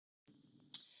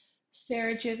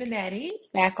Sarah Giovinetti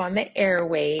back on the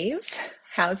airwaves.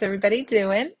 How's everybody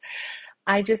doing?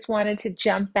 I just wanted to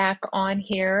jump back on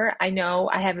here. I know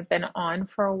I haven't been on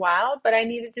for a while, but I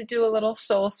needed to do a little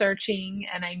soul searching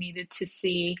and I needed to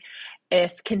see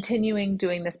if continuing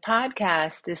doing this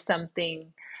podcast is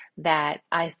something that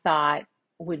I thought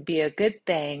would be a good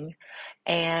thing.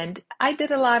 And I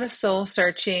did a lot of soul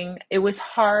searching. It was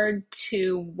hard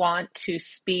to want to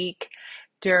speak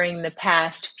during the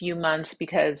past few months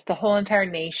because the whole entire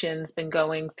nation's been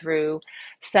going through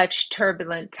such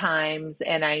turbulent times.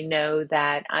 And I know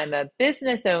that I'm a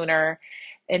business owner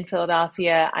in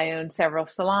Philadelphia. I own several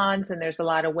salons, and there's a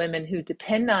lot of women who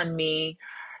depend on me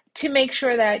to make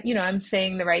sure that, I'm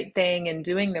saying the right thing and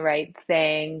doing the right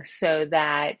thing so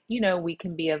that, we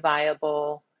can be a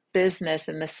viable business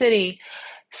in the city.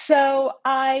 So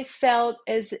I felt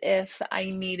as if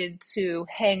I needed to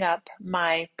hang up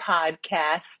my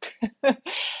podcast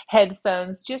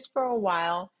headphones just for a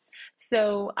while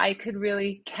so I could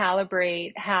really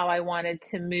calibrate how I wanted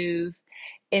to move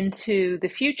into the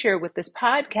future with this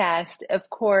podcast. Of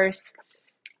course,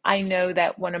 I know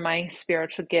that one of my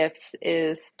spiritual gifts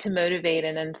is to motivate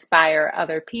and inspire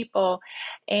other people.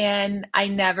 And I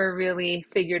never really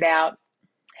figured out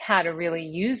how to really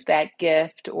use that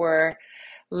gift or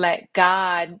let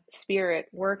God, Spirit,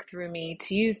 work through me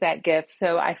to use that gift.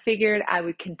 So I figured I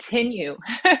would continue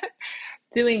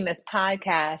doing this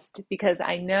podcast because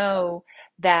I know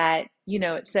that,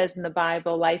 it says in the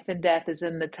Bible, life and death is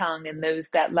in the tongue, and those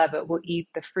that love it will eat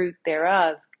the fruit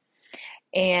thereof.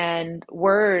 And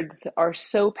words are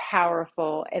so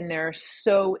powerful and they're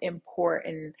so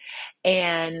important.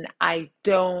 And I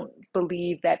don't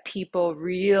believe that people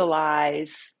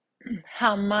realize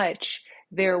how much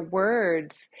their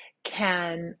words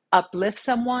can uplift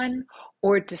someone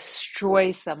or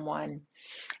destroy someone.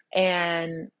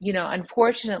 And,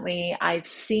 unfortunately, I've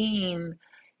seen,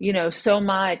 so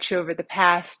much over the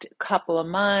past couple of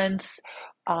months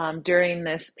during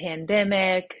this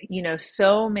pandemic,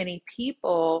 so many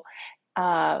people,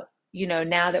 uh,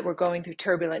 now that we're going through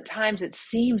turbulent times, it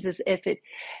seems as if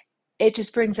it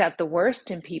just brings out the worst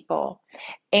in people.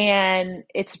 And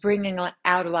it's bringing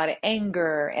out a lot of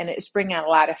anger and it's bringing out a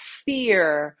lot of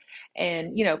fear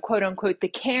and, quote unquote, the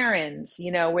Karens,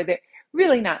 where they're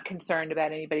really not concerned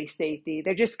about anybody's safety.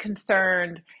 They're just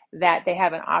concerned that they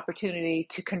have an opportunity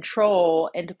to control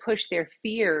and to push their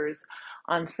fears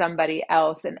on somebody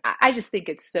else. And I just think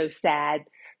it's so sad.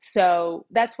 So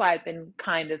that's why I've been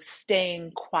kind of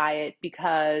staying quiet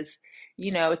because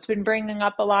it's been bringing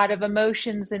up a lot of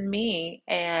emotions in me.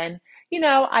 And,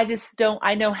 I just don't,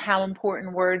 I know how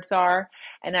important words are.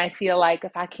 And I feel like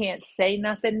if I can't say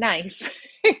nothing nice,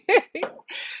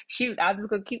 shoot, I'm just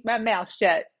going to keep my mouth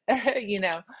shut, you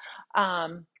know.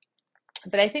 Um,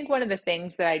 but I think one of the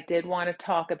things that I did want to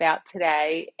talk about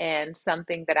today and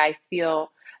something that I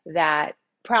feel that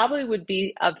probably would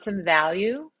be of some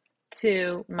value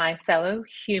to my fellow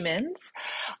humans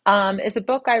is a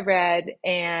book I read,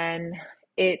 and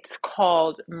it's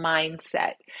called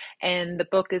Mindset. And the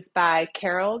book is by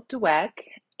Carol Dweck.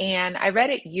 And I read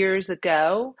it years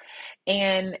ago,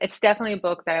 and it's definitely a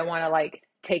book that I want to like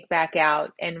take back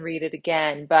out and read it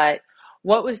again. But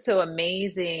what was so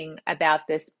amazing about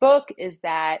this book is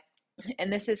that,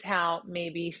 and this is how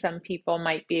maybe some people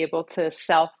might be able to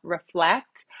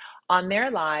self-reflect on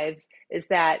their lives, is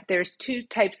that there's two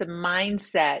types of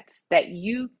mindsets that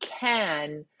you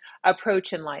can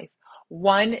approach in life.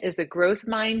 One is a growth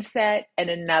mindset and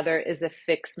another is a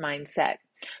fixed mindset.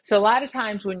 So a lot of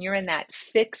times when you're in that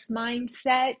fixed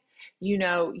mindset,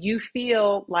 you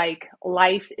feel like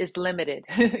life is limited.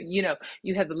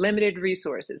 You have limited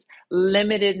resources,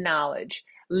 limited knowledge,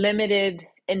 limited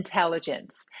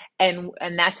intelligence, and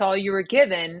that's all you were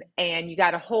given, and you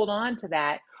got to hold on to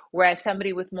that. Whereas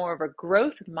somebody with more of a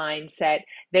growth mindset,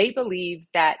 they believe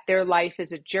that their life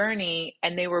is a journey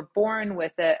and they were born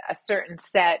with a certain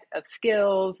set of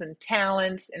skills and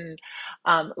talents and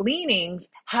leanings.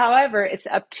 However, it's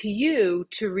up to you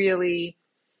to really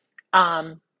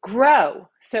grow.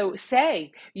 So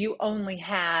say you only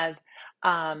have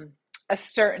a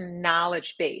certain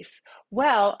knowledge base.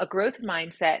 Well, a growth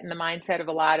mindset and the mindset of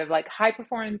a lot of like high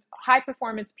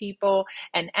performance people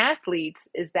and athletes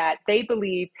is that they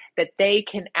believe that they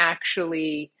can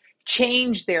actually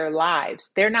change their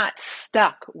lives. They're not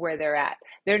stuck where they're at.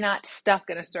 They're not stuck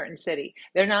in a certain city.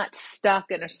 They're not stuck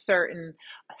in a certain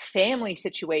family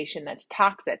situation that's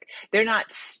toxic. They're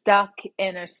not stuck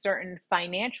in a certain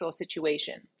financial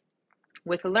situation.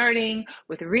 with learning,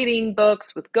 with reading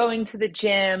books, with going to the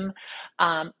gym,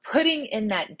 putting in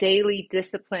that daily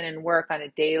discipline and work on a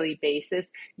daily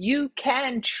basis, you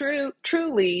can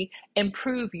truly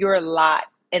improve your lot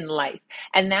in life.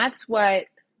 And that's what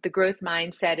the growth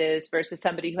mindset is versus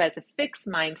somebody who has a fixed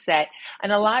mindset.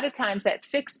 And a lot of times that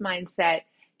fixed mindset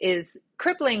is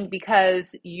crippling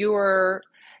because the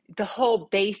whole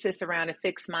basis around a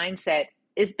fixed mindset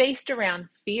is based around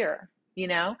fear, you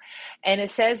know? And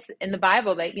it says in the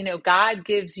Bible that, God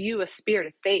gives you a spirit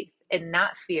of faith and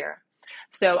not fear.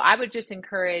 So I would just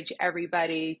encourage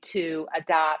everybody to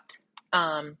adopt,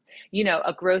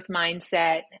 a growth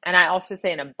mindset. And I also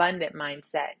say an abundant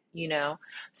mindset.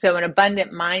 So an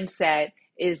abundant mindset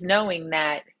is knowing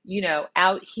that,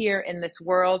 out here in this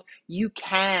world, you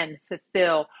can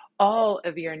fulfill all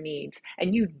of your needs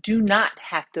and you do not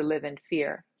have to live in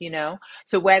fear.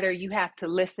 So whether you have to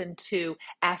listen to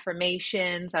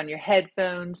affirmations on your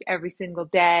headphones every single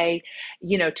day,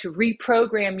 to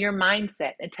reprogram your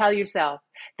mindset and tell yourself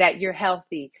that you're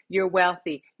healthy, you're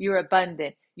wealthy, you're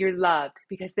abundant, you're loved,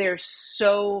 because there's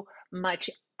so much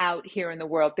out here in the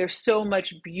world. There's so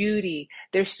much beauty,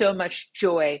 there's so much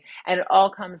joy, and it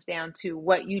all comes down to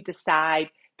what you decide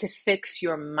to fix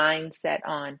your mindset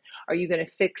on. Are you going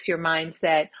to fix your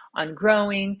mindset on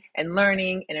growing and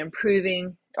learning and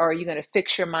improving? Or are you going to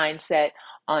fix your mindset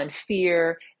on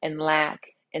fear and lack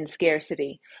and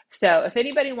scarcity? So if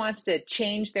anybody wants to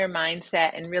change their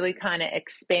mindset and really kind of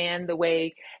expand the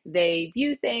way they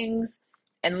view things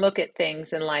and look at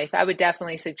things in life, I would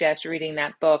definitely suggest reading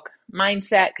that book,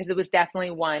 Mindset, because it was definitely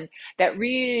one that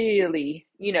really,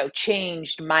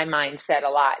 changed my mindset a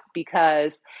lot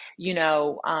because,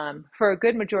 for a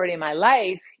good majority of my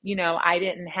life, I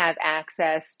didn't have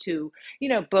access to,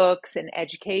 books and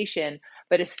education.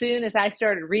 But as soon as I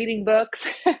started reading books,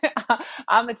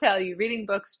 I'm going to tell you, reading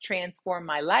books transformed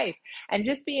my life. And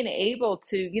just being able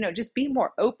to, just be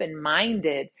more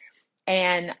open-minded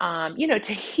and,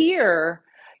 to hear,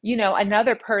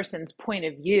 another person's point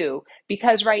of view.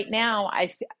 Because right now,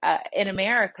 in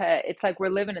America, it's like we're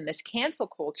living in this cancel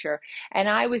culture. And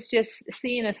I was just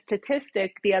seeing a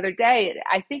statistic the other day.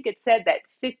 I think it said that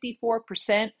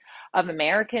 54% of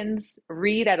Americans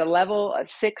read at a level of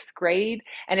sixth grade.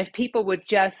 And if people would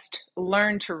just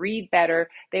learn to read better,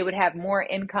 they would have more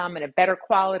income and a better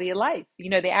quality of life.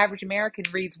 The average American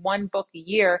reads one book a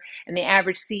year, and the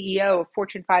average CEO of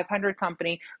Fortune 500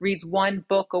 company reads one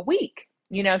book a week.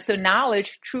 So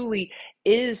knowledge truly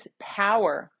is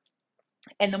power.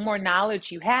 And the more knowledge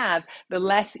you have, the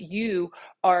less you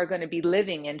are going to be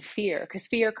living in fear, because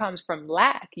fear comes from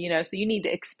lack, so you need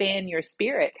to expand your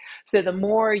spirit. So the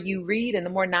more you read and the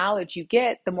more knowledge you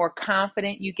get, the more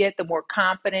confident you get, the more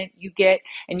confident you get,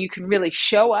 and you can really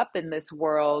show up in this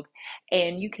world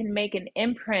and you can make an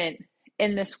imprint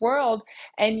in this world,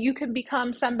 and you can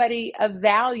become somebody of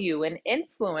value and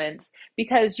influence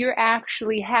because you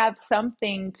actually have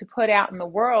something to put out in the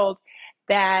world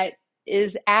that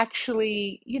is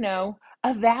actually,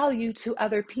 a value to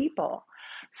other people.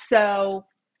 So,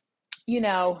 you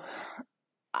know,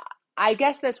 I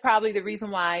guess that's probably the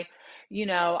reason why,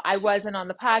 I wasn't on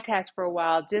the podcast for a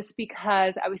while, just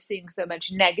because I was seeing so much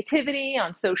negativity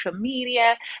on social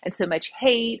media and so much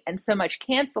hate and so much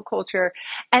cancel culture.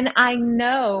 And I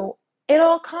know it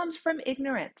all comes from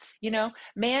ignorance.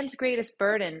 Man's greatest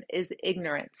burden is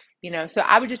ignorance. So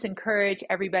I would just encourage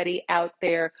everybody out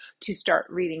there to start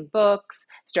reading books,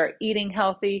 start eating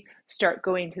healthy, start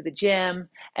going to the gym,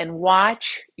 and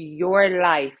watch your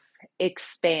life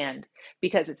expand,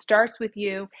 because it starts with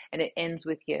you and it ends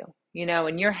with you.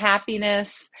 And your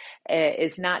happiness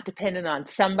is not dependent on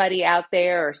somebody out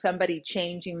there or somebody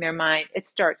changing their mind. It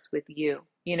starts with you.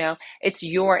 It's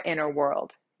your inner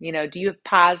world. Do you have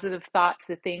positive thoughts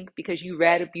to think because you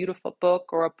read a beautiful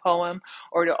book or a poem,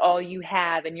 or do all you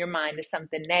have in your mind is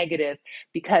something negative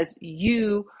because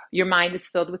your mind is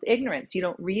filled with ignorance? You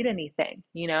don't read anything.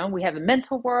 We have a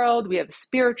mental world, we have a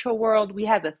spiritual world, we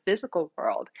have a physical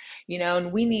world,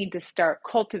 and we need to start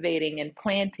cultivating and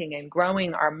planting and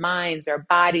growing our minds, our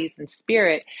bodies, and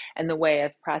spirit in the way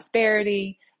of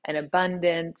prosperity and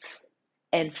abundance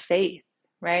and faith,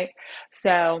 right?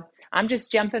 So I'm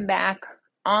just jumping back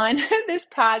on this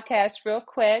podcast real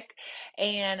quick,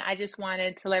 and I just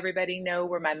wanted to let everybody know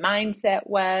where my mindset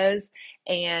was,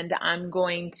 and I'm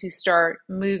going to start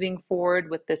moving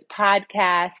forward with this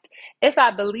podcast if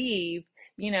I believe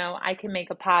I can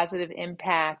make a positive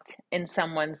impact in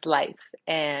someone's life,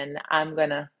 and I'm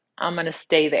gonna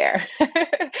stay there.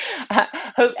 I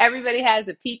hope everybody has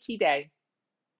a peachy day.